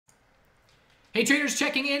Hey traders,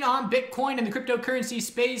 checking in on Bitcoin and the cryptocurrency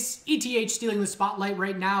space. ETH stealing the spotlight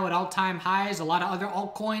right now at all-time highs. A lot of other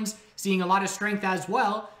altcoins seeing a lot of strength as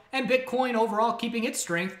well. And Bitcoin overall keeping its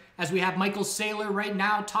strength as we have Michael Saylor right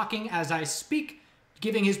now talking as I speak,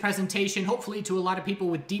 giving his presentation hopefully to a lot of people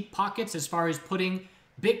with deep pockets as far as putting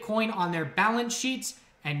Bitcoin on their balance sheets.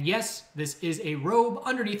 And yes, this is a robe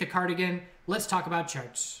underneath a cardigan. Let's talk about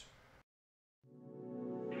charts.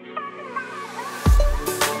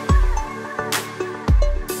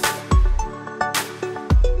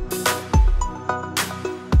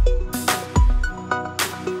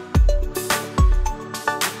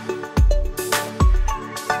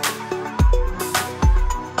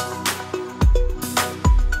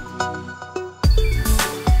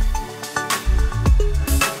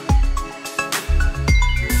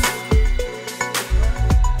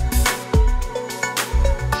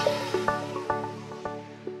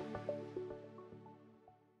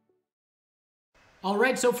 All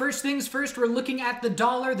right, so first things first, we're looking at the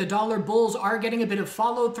dollar. The dollar bulls are getting a bit of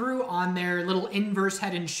follow through on their little inverse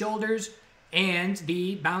head and shoulders, and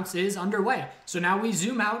the bounce is underway. So now we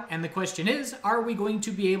zoom out, and the question is, are we going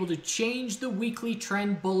to be able to change the weekly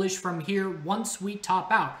trend bullish from here once we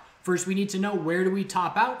top out? First, we need to know, where do we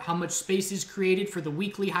top out? How much space is created for the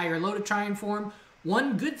weekly higher low to try and form?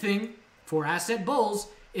 One good thing for asset bulls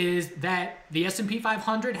is that the S&P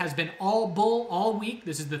 500 has been all bull all week.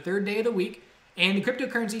 This is the third day of the week. And the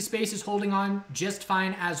cryptocurrency space is holding on just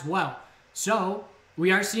fine as well. So we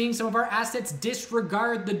are seeing some of our assets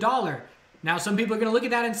disregard the dollar. Now, some people are going to look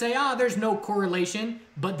at that and say, there's no correlation.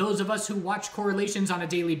 But those of us who watch correlations on a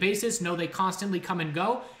daily basis know they constantly come and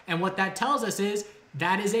go. And what that tells us is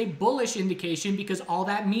that is a bullish indication, because all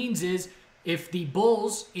that means is if the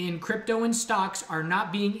bulls in crypto and stocks are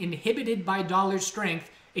not being inhibited by dollar strength,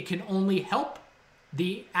 it can only help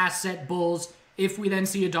the asset bulls if we then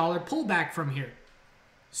see a dollar pullback from here.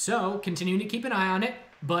 So continuing to keep an eye on it,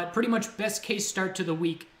 but pretty much best case start to the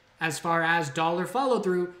week as far as dollar follow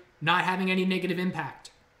through not having any negative impact.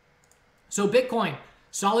 So Bitcoin,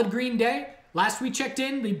 solid green day. Last we checked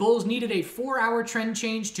in, the bulls needed a 4-hour trend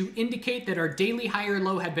change to indicate that our daily higher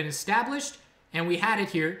low had been established, and we had it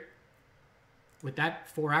here with that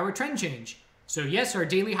 4-hour trend change. So yes, our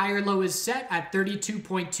daily higher low is set at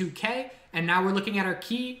 32.2K, and now we're looking at our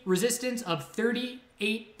key resistance of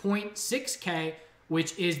 38.6K,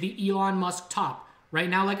 which is the Elon Musk top. Right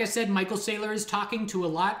now, like I said, Michael Saylor is talking to a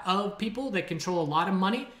lot of people that control a lot of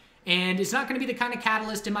money, and it's not going to be the kind of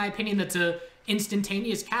catalyst, in my opinion, that's a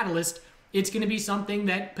instantaneous catalyst. It's going to be something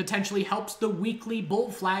that potentially helps the weekly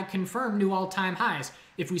bull flag confirm new all-time highs.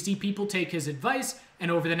 If we see people take his advice,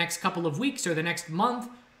 and over the next couple of weeks or the next month,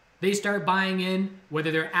 they start buying in,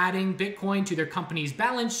 whether they're adding Bitcoin to their company's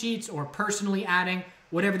balance sheets or personally adding,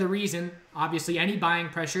 whatever the reason, obviously any buying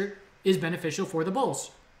pressure is beneficial for the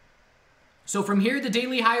bulls. So from here, the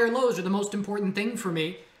daily higher lows are the most important thing for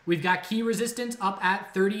me. We've got key resistance up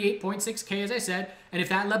at 38.6K, as I said, and if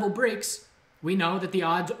that level breaks, we know that the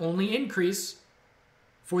odds only increase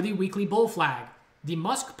for the weekly bull flag. The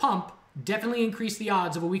Musk pump definitely increased the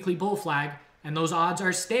odds of a weekly bull flag, and those odds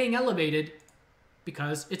are staying elevated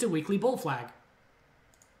because it's a weekly bull flag.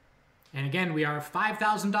 And again, we are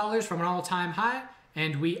 $5,000 from an all-time high,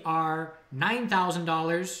 and we are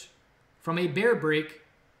 $9,000 from a bear break,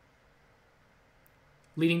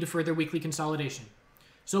 leading to further weekly consolidation.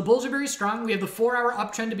 So bulls are very strong. We have the 4-hour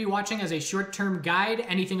uptrend to be watching as a short-term guide.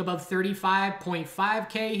 Anything above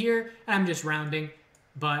 35.5K here, and I'm just rounding,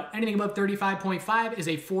 but anything above 35.5 is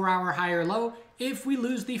a 4-hour higher low. If we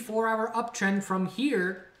lose the 4-hour uptrend from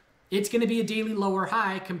here, it's going to be a daily lower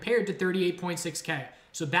high compared to 38.6K.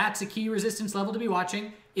 So that's a key resistance level to be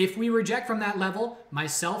watching. If we reject from that level,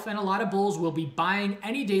 myself and a lot of bulls will be buying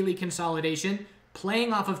any daily consolidation,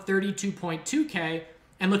 playing off of 32.2K,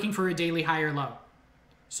 and looking for a daily higher low.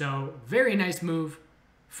 So very nice move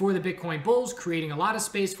for the Bitcoin bulls, creating a lot of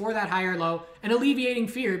space for that higher low and alleviating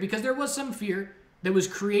fear, because there was some fear that was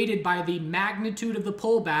created by the magnitude of the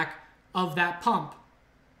pullback of that pump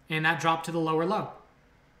and that drop to the lower low.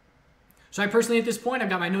 So I personally, at this point, I've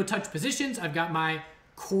got my no-touch positions. I've got my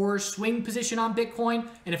core swing position on Bitcoin.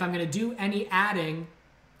 And if I'm going to do any adding,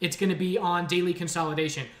 it's going to be on daily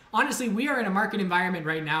consolidation. Honestly, we are in a market environment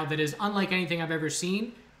right now that is unlike anything I've ever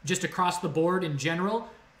seen, just across the board in general.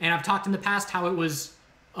 And I've talked in the past how it was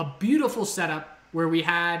a beautiful setup where we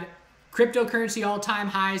had cryptocurrency all-time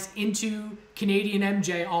highs into Canadian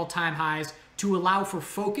MJ all-time highs to allow for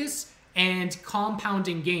focus and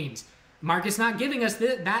compounding gains. Market's not giving us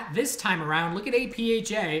that this time around. Look at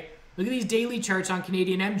APHA. Look at these daily charts on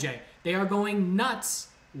Canadian MJ. They are going nuts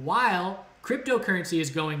while cryptocurrency is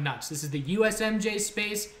going nuts. This is the USMJ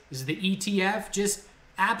space. This is the ETF, just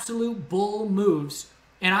absolute bull moves.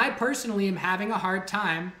 And I personally am having a hard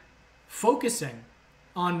time focusing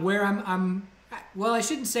on where well, I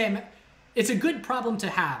shouldn't say it's a good problem to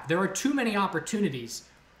have. There are too many opportunities.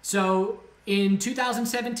 So in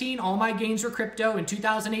 2017, all my gains were crypto. In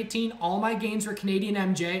 2018, all my gains were Canadian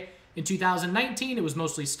MJ. In 2019, it was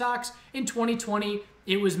mostly stocks. In 2020,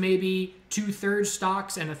 it was maybe 2/3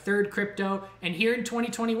 stocks and 1/3 crypto. And here in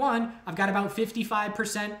 2021, I've got about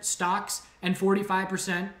 55% stocks and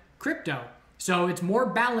 45% crypto. So it's more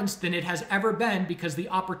balanced than it has ever been because the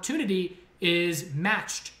opportunity is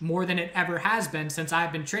matched more than it ever has been since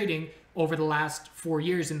I've been trading over the last 4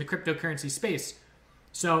 years in the cryptocurrency space.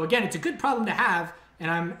 So again, it's a good problem to have. And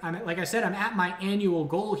I'm like I said, I'm at my annual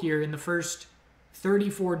goal here in the first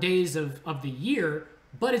 34 days of the year,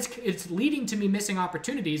 but it's leading to me missing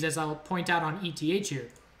opportunities, as I'll point out on ETH here.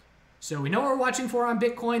 So we know what we're watching for on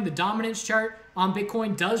Bitcoin. The dominance chart on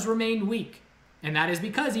Bitcoin does remain weak, and that is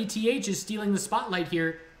because ETH is stealing the spotlight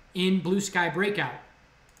here in blue sky breakout.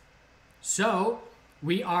 So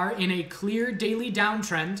we are in a clear daily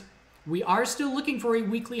downtrend. We are still looking for a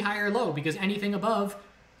weekly higher low because anything above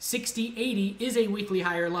 60.80 is a weekly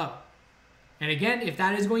higher low. And again, if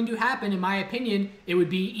that is going to happen, in my opinion, it would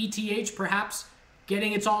be ETH perhaps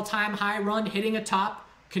getting its all-time high run, hitting a top,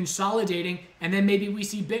 consolidating, and then maybe we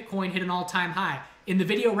see Bitcoin hit an all-time high. In the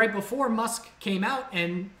video right before Musk came out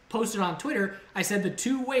and posted on Twitter, I said the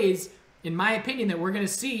two ways, in my opinion, that we're going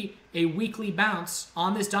to see a weekly bounce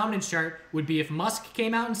on this dominance chart would be if Musk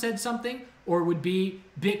came out and said something, or would be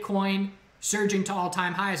Bitcoin surging to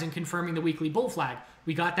all-time highs and confirming the weekly bull flag.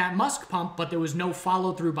 We got that Musk pump, but there was no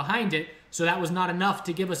follow-through behind it, so that was not enough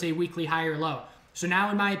to give us a weekly higher low. So now,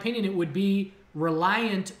 in my opinion, it would be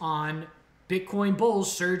reliant on Bitcoin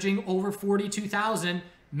bulls surging over 42,000,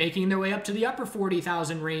 making their way up to the upper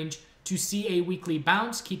 40,000 range to see a weekly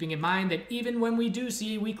bounce, keeping in mind that even when we do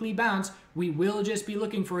see a weekly bounce, we will just be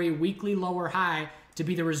looking for a weekly lower high to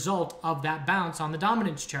be the result of that bounce on the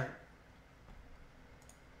dominance chart.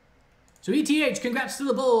 So ETH, congrats to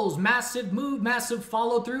the bulls. Massive move, massive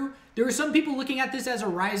follow through. There were some people looking at this as a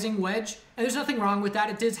rising wedge, and there's nothing wrong with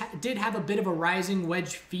that. It did have a bit of a rising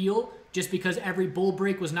wedge feel just because every bull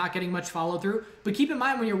break was not getting much follow through. But keep in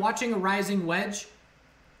mind when you're watching a rising wedge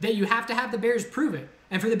that you have to have the bears prove it.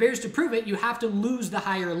 And for the bears to prove it, you have to lose the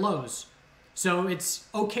higher lows. So it's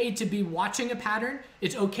okay to be watching a pattern.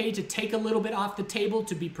 It's okay to take a little bit off the table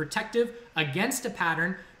to be protective against a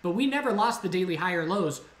pattern. But we never lost the daily higher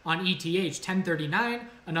lows on ETH, 1039,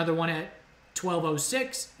 another one at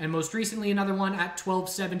 1206, and most recently another one at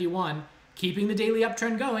 1271, keeping the daily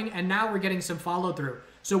uptrend going, and now we're getting some follow through.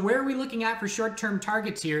 So where are we looking at for short-term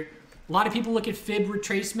targets here? A lot of people look at fib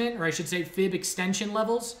retracement, or I should say fib extension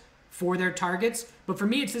levels for their targets, but for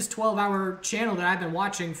me it's this 12-hour channel that I've been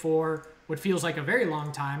watching for what feels like a very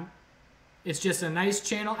long time. It's just a nice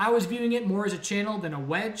channel. I was viewing it more as a channel than a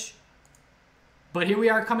wedge. But here we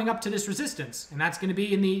are coming up to this resistance, and that's going to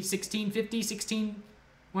be in the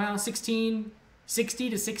 1660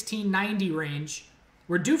 to 1690 range.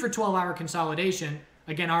 We're due for 12-hour consolidation.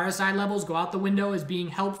 Again, RSI levels go out the window as being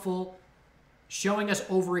helpful, showing us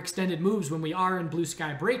overextended moves when we are in blue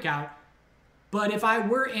sky breakout. But if I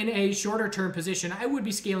were in a shorter term position, I would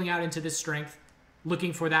be scaling out into this strength,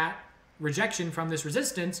 looking for that rejection from this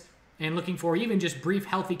resistance, and looking for even just brief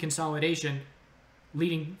healthy consolidation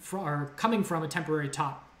coming from a temporary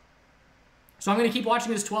top. So I'm going to keep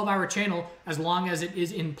watching this 12-hour channel as long as it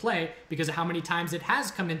is in play because of how many times it has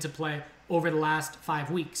come into play over the last 5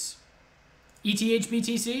 weeks. ETH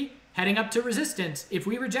BTC heading up to resistance. If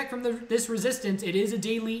we reject from this resistance, it is a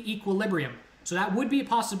daily equilibrium. So that would be a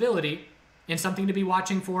possibility and something to be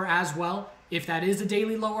watching for as well. If that is a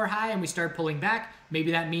daily lower high and we start pulling back,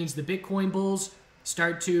 maybe that means the Bitcoin bulls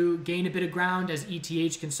start to gain a bit of ground as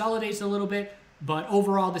ETH consolidates a little bit. But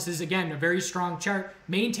overall, this is, again, a very strong chart,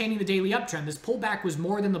 maintaining the daily uptrend. This pullback was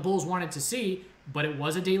more than the bulls wanted to see, but it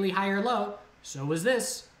was a daily higher low. So was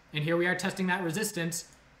this. And here we are testing that resistance,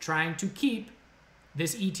 trying to keep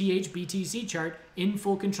this ETH BTC chart in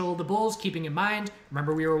full control of the bulls, keeping in mind,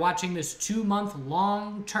 remember we were watching this 2-month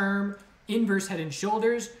long-term inverse head and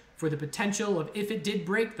shoulders for the potential of, if it did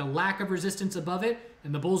break, the lack of resistance above it.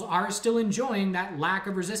 And the bulls are still enjoying that lack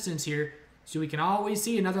of resistance here. So we can always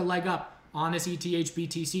see another leg up on this ETH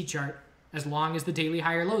BTC chart as long as the daily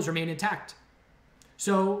higher lows remain intact.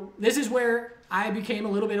 So this is where I became a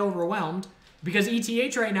little bit overwhelmed because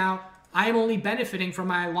ETH right now, I am only benefiting from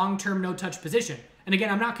my long-term no-touch position. And again,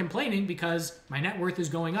 I'm not complaining because my net worth is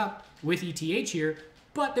going up with ETH here,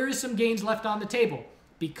 but there is some gains left on the table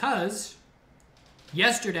because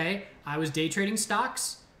Yesterday, I was day trading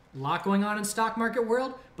stocks, a lot going on in stock market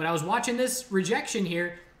world, but I was watching this rejection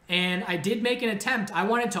here, and I did make an attempt. I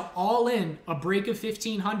wanted to all in a break of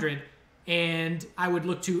 1500, and I would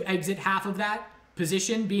look to exit half of that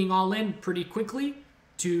position, being all in pretty quickly.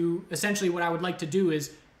 To essentially what I would like to do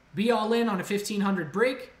is be all in on a 1500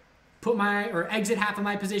 break, exit half of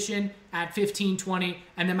my position at 1520,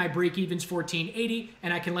 and then my break even's 1480,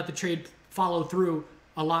 and I can let the trade follow through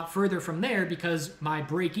a lot further from there because my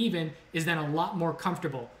break even is then a lot more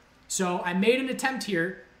comfortable. So I made an attempt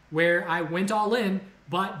here where I went all in,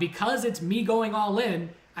 but because it's me going all in,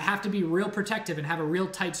 I have to be real protective and have a real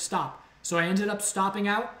tight stop. So I ended up stopping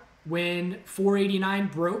out when 489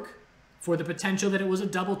 broke for the potential that it was a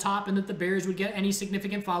double top and that the bears would get any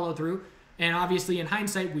significant follow through. And obviously in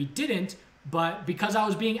hindsight, we didn't, but because I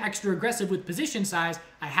was being extra aggressive with position size,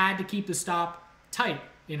 I had to keep the stop tight.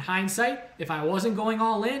 In hindsight, if I wasn't going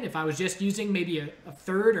all in, if I was just using maybe a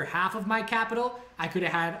third or half of my capital, I could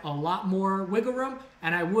have had a lot more wiggle room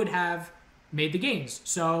and I would have made the gains.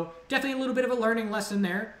 So definitely a little bit of a learning lesson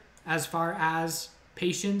there as far as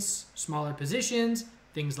patience, smaller positions,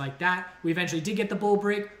 things like that. We eventually did get the bull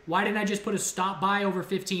break. Why didn't I just put a stop buy over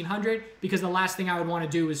 1500? Because the last thing I would want to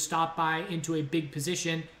do is stop buy into a big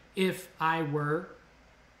position if I were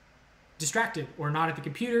distracted or not at the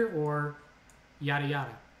computer or yada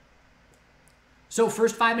yada. So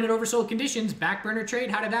first 5-minute oversold conditions, back burner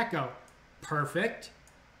trade, how did that go? Perfect.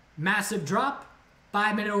 Massive drop,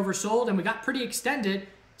 5-minute oversold, and we got pretty extended.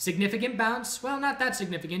 Significant bounce, well, not that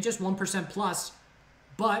significant, just 1% plus.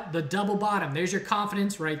 But the double bottom, there's your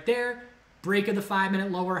confidence right there. Break of the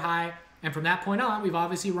 5-minute lower high. And from that point on, we've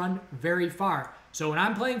obviously run very far. So when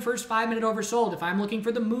I'm playing first 5-minute oversold, if I'm looking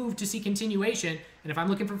for the move to see continuation, and if I'm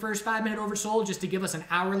looking for first 5-minute oversold just to give us an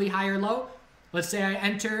hourly higher low, let's say I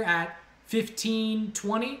enter at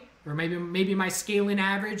 1520, or maybe my scale-in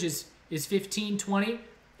average is 1520,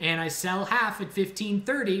 and I sell half at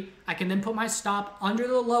 1530, I can then put my stop under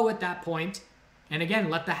the low at that point, and again,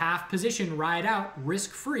 let the half position ride out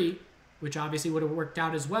risk-free, which obviously would have worked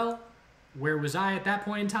out as well. Where was I at that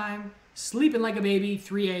point in time? Sleeping like a baby,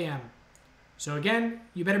 3 a.m. So again,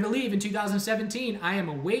 you better believe in 2017, I am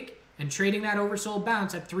awake and trading that oversold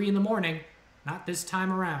bounce at 3 in the morning, not this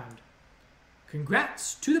time around.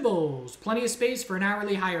 Congrats to the bulls. Plenty of space for an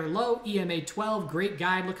hourly higher low. EMA 12, great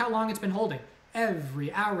guide. Look how long it's been holding. Every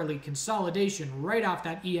hourly consolidation right off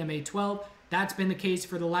that EMA 12. That's been the case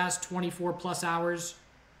for the last 24 plus hours.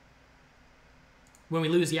 When we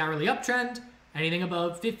lose the hourly uptrend, anything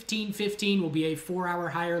above 1515 will be a 4-hour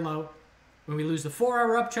higher low. When we lose the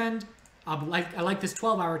 4-hour uptrend, I like this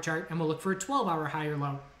 12-hour chart, and we'll look for a 12-hour higher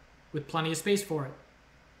low with plenty of space for it.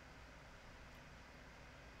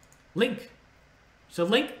 Link. So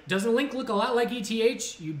doesn't Link look a lot like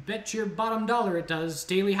ETH? You bet your bottom dollar it does.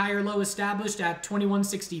 Daily higher low established at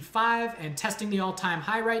 2165 and testing the all-time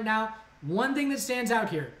high right now. One thing that stands out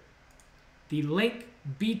here, the Link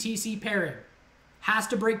BTC pairing has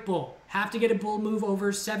to break bull. Have to get a bull move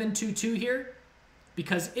over 722 here,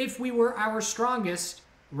 because if we were our strongest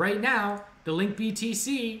right now, the Link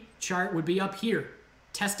BTC chart would be up here,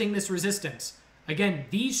 testing this resistance. Again,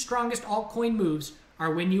 these strongest altcoin moves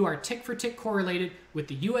are when you are tick for tick correlated with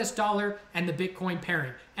the US dollar and the Bitcoin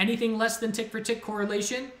pairing. Anything less than tick for tick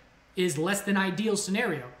correlation is less than ideal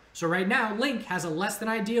scenario. So right now, Link has a less than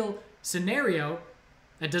ideal scenario.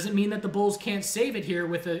 That doesn't mean that the bulls can't save it here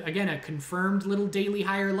with, again, a confirmed little daily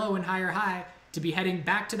higher low and higher high to be heading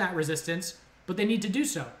back to that resistance, but they need to do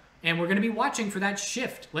so. And we're going to be watching for that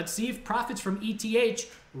shift. Let's see if profits from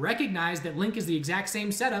ETH recognize that Link is the exact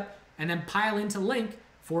same setup and then pile into Link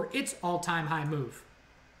for its all-time high move.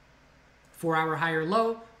 4-hour higher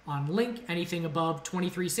low on Link, anything above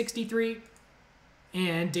 2363,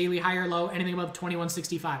 and daily higher low, anything above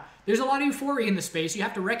 2165. There's a lot of euphoria in the space. You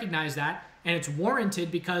have to recognize that, and it's warranted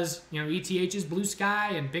because, you know, ETH is blue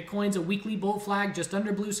sky and Bitcoin's a weekly bull flag just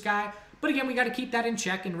under blue sky. But again, we got to keep that in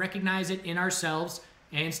check and recognize it in ourselves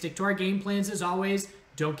and stick to our game plans as always.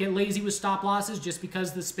 Don't get lazy with stop losses just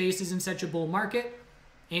because the space is in such a bull market.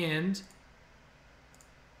 And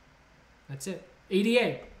that's it.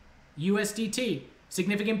 ADA. USDT,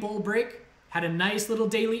 significant bull break, had a nice little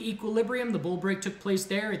daily equilibrium. The bull break took place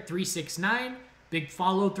there at 369. Big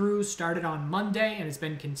follow through started on Monday and it's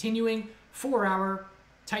been continuing. 4-hour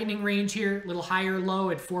tightening range here, little higher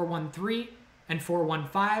low at 413 and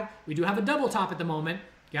 415. We do have a double top at the moment.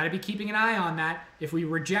 Got to be keeping an eye on that. If we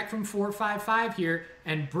reject from 455 here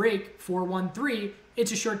and break 413,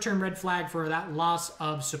 it's a short-term red flag for that loss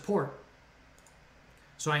of support.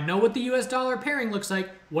 So I know what the US dollar pairing looks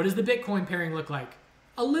like. What does the Bitcoin pairing look like?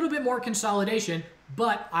 A little bit more consolidation,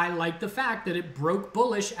 but I like the fact that it broke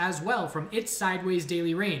bullish as well from its sideways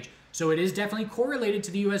daily range. So it is definitely correlated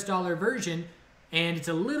to the US dollar version, and it's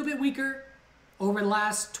a little bit weaker over the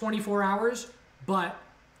last 24 hours, but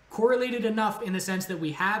correlated enough in the sense that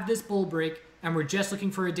we have this bull break and we're just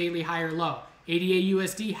looking for a daily higher low. ADA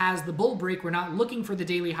USD has the bull break. We're not looking for the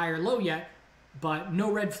daily higher low yet, but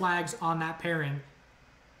no red flags on that pairing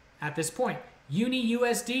at this point. Uni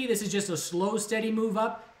USD, this is just a slow, steady move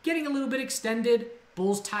up, getting a little bit extended.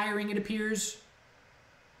 Bulls tiring, it appears.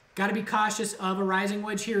 Got to be cautious of a rising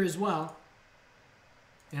wedge here as well.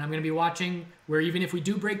 And I'm going to be watching where even if we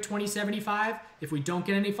do break 2075, if we don't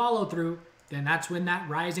get any follow through, then that's when that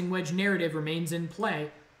rising wedge narrative remains in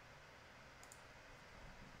play.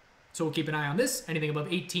 So we'll keep an eye on this. Anything above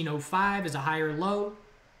 1805 is a higher low.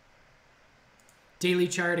 Daily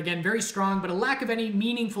chart, again, very strong, but a lack of any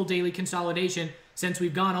meaningful daily consolidation since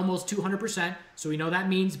we've gone almost 200%. So we know that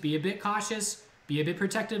means be a bit cautious, be a bit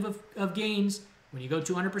protective of gains. When you go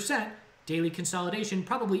 200%, daily consolidation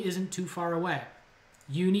probably isn't too far away.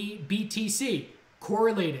 Uni BTC,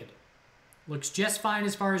 correlated. Looks just fine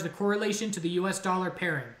as far as the correlation to the US dollar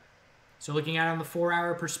pairing. So looking at it on the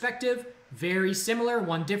 4-hour perspective, very similar.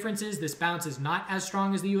 One difference is this bounce is not as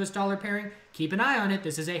strong as the US dollar pairing. Keep an eye on it.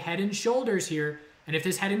 This is a head and shoulders here. And if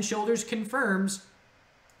this head and shoulders confirms,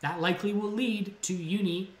 that likely will lead to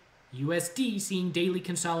Uni USD seeing daily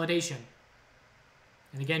consolidation.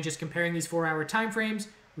 And again, just comparing these 4-hour time frames,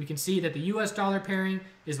 we can see that the US dollar pairing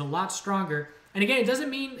is a lot stronger. And again, it doesn't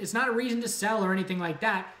mean it's not a reason to sell or anything like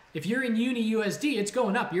that. If you're in Uni USD, it's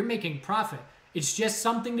going up. You're making profit. It's just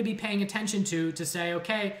something to be paying attention to say,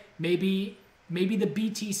 okay, maybe the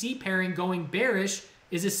BTC pairing going bearish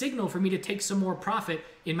is a signal for me to take some more profit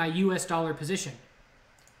in my US dollar position.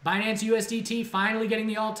 Binance USDT finally getting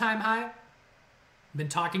the all-time high. Been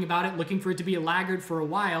talking about it, looking for it to be a laggard for a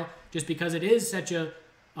while, just because it is such a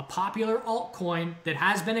popular altcoin that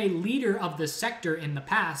has been a leader of the sector in the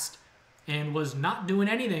past and was not doing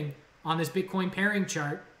anything on this Bitcoin pairing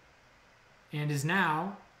chart and is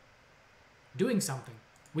now doing something.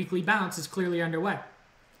 Weekly bounce is clearly underway.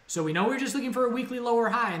 So we know we're just looking for a weekly lower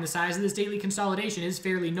high, and the size of this daily consolidation is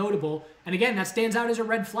fairly notable. And again, that stands out as a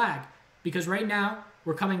red flag because right now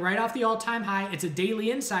we're coming right off the all-time high. It's a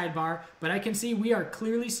daily inside bar, but I can see we are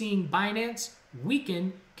clearly seeing Binance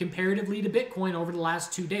weaken comparatively to Bitcoin over the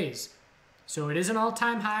last 2 days. So it is an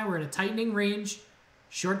all-time high. We're in a tightening range.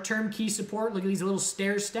 Short-term key support, look at these little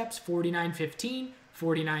stair steps, 49.15,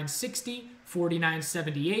 49.60,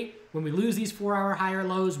 49.78. When we lose these 4-hour higher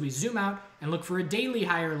lows, we zoom out and look for a daily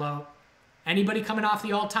higher low. Anybody coming off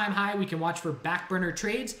the all-time high, we can watch for back burner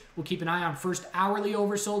trades. We'll keep an eye on first hourly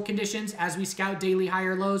oversold conditions as we scout daily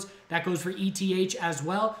higher lows. That goes for ETH as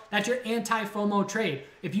well. That's your anti-FOMO trade.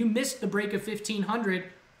 If you missed the break of 1500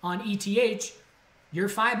 on ETH, your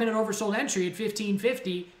 5-minute oversold entry at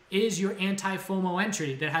 1550 is your anti-FOMO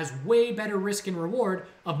entry that has way better risk and reward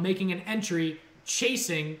of making an entry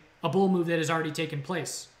chasing a bull move that has already taken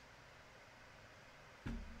place.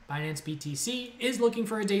 Binance BTC is looking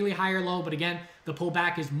for a daily higher low, but again, the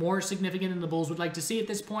pullback is more significant than the bulls would like to see at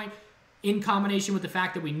this point, in combination with the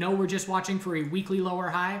fact that we know we're just watching for a weekly lower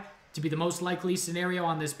high to be the most likely scenario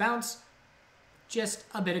on this bounce. Just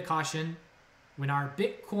a bit of caution when our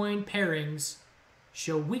Bitcoin pairings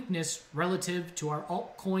show weakness relative to our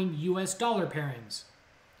altcoin US dollar pairings.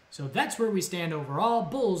 So that's where we stand overall.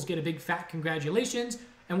 Bulls get a big fat congratulations.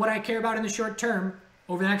 And what I care about in the short term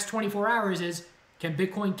over the next 24 hours is, can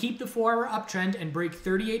Bitcoin keep the 4-hour uptrend and break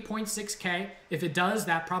 38.6K? If it does,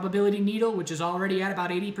 that probability needle, which is already at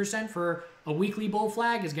about 80% for a weekly bull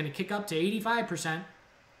flag, is going to kick up to 85%.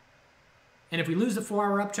 And if we lose the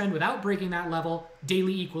 4-hour uptrend without breaking that level,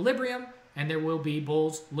 daily equilibrium, and there will be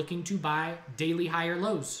bulls looking to buy daily higher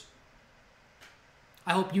lows.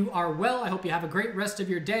 I hope you are well. I hope you have a great rest of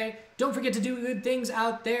your day. Don't forget to do good things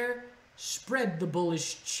out there. Spread the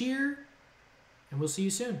bullish cheer, and we'll see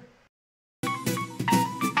you soon.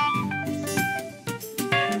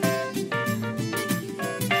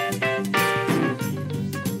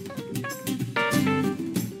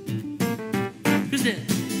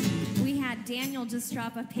 Daniel just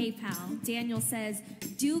dropped a PayPal. Daniel says,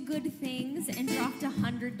 do good things, and dropped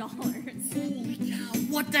 $100. Holy cow,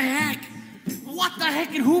 what the heck? What the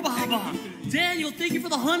heck in Hooba Haba? Daniel, thank you for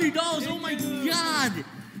the $100. Oh my God.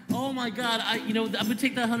 Oh my God. I'm gonna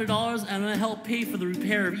take that $100 and I'm gonna help pay for the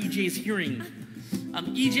repair of EJ's hearing.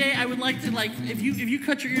 EJ, I would like to, if you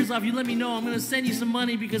cut your ears off, you let me know. I'm gonna send you some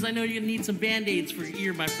money because I know you're gonna need some Band-Aids for your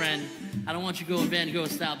ear, my friend. I don't want you going Van Gogh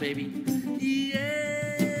style, baby. Yeah.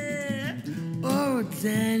 Oh,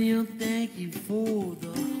 Daniel, thank you for the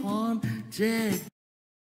 100.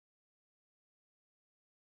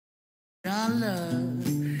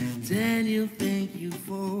 Daniel, thank you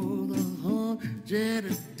for the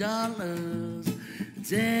 $100.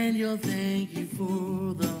 Daniel, thank you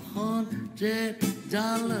for the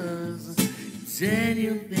 $100.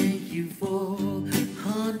 Daniel, thank you for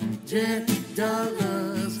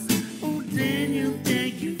 $100. Oh, Daniel,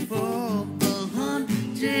 thank you for